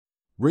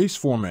Race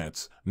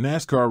formats.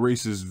 NASCAR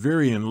races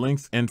vary in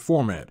length and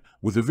format,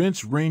 with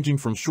events ranging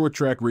from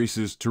short-track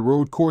races to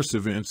road course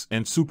events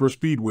and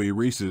superspeedway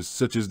races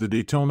such as the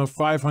Daytona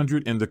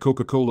 500 and the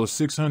Coca-Cola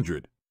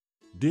 600.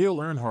 Dale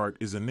Earnhardt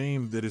is a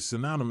name that is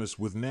synonymous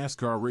with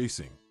NASCAR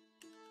racing.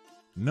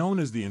 Known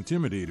as the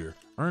Intimidator,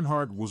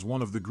 Earnhardt was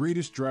one of the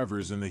greatest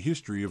drivers in the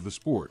history of the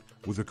sport,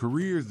 with a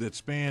career that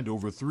spanned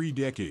over 3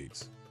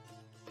 decades.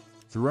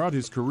 Throughout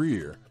his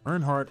career,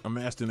 Earnhardt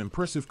amassed an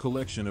impressive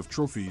collection of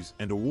trophies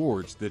and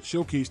awards that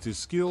showcased his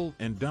skill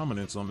and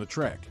dominance on the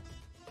track.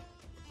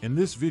 In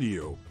this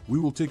video, we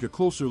will take a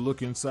closer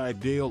look inside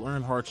Dale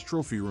Earnhardt's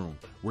trophy room,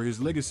 where his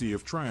legacy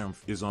of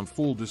triumph is on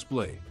full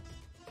display.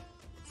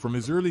 From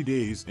his early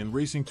days in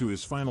racing to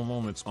his final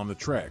moments on the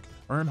track,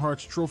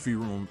 Earnhardt's trophy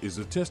room is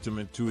a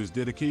testament to his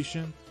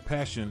dedication,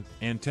 passion,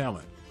 and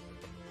talent.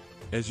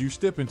 As you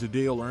step into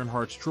Dale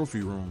Earnhardt's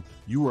trophy room,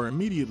 you are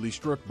immediately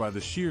struck by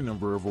the sheer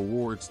number of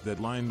awards that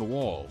line the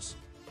walls.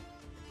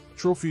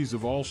 Trophies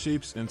of all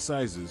shapes and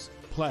sizes,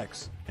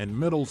 plaques, and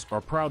medals are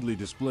proudly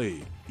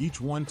displayed,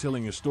 each one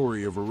telling a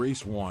story of a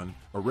race won,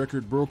 a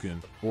record broken,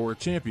 or a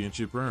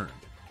championship earned.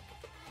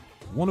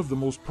 One of the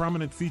most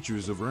prominent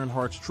features of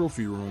Earnhardt's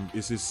trophy room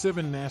is his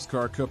 7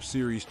 NASCAR Cup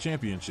Series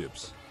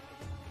championships.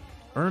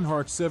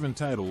 Earnhardt's 7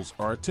 titles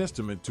are a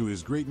testament to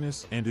his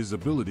greatness and his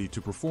ability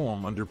to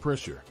perform under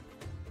pressure.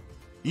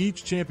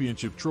 Each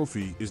championship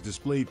trophy is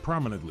displayed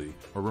prominently,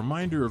 a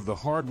reminder of the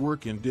hard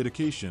work and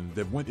dedication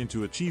that went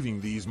into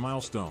achieving these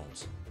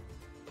milestones.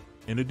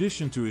 In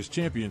addition to his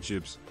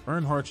championships,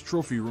 Earnhardt's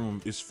trophy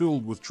room is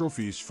filled with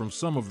trophies from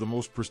some of the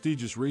most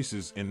prestigious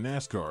races in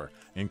NASCAR,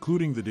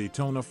 including the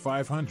Daytona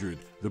 500,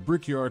 the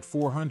Brickyard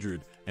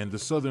 400, and the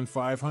Southern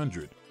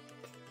 500.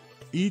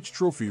 Each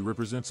trophy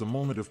represents a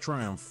moment of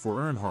triumph for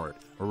Earnhardt,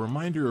 a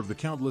reminder of the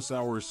countless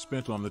hours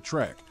spent on the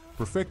track,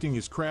 perfecting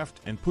his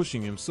craft and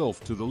pushing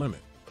himself to the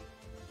limit.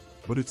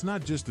 But it's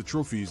not just the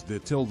trophies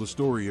that tell the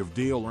story of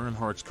Dale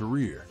Earnhardt's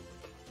career.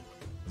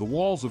 The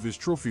walls of his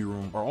trophy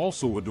room are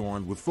also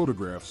adorned with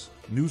photographs,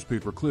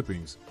 newspaper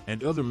clippings,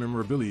 and other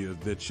memorabilia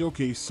that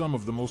showcase some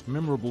of the most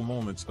memorable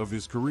moments of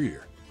his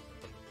career.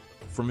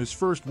 From his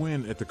first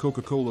win at the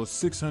Coca-Cola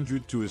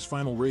 600 to his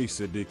final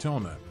race at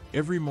Daytona,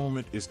 every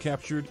moment is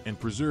captured and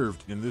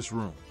preserved in this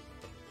room.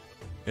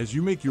 As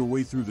you make your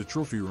way through the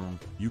trophy room,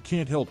 you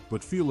can't help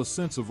but feel a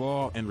sense of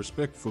awe and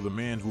respect for the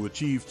man who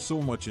achieved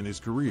so much in his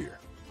career.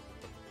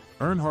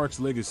 Earnhardt's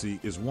legacy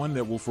is one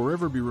that will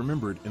forever be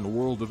remembered in the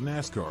world of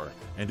NASCAR,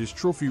 and his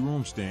trophy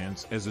room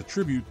stands as a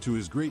tribute to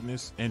his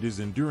greatness and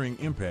his enduring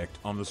impact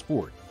on the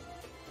sport.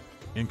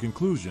 In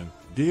conclusion,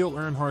 Dale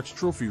Earnhardt's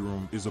trophy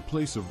room is a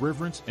place of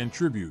reverence and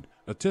tribute,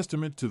 a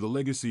testament to the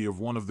legacy of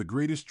one of the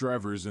greatest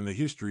drivers in the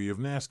history of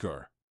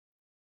NASCAR.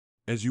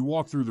 As you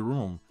walk through the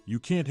room, you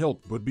can't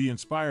help but be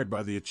inspired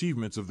by the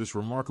achievements of this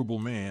remarkable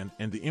man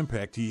and the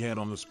impact he had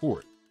on the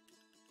sport.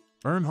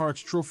 Earnhardt's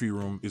trophy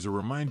room is a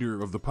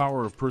reminder of the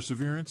power of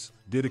perseverance,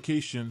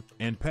 dedication,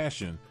 and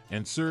passion,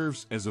 and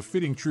serves as a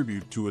fitting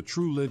tribute to a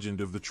true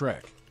legend of the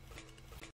track.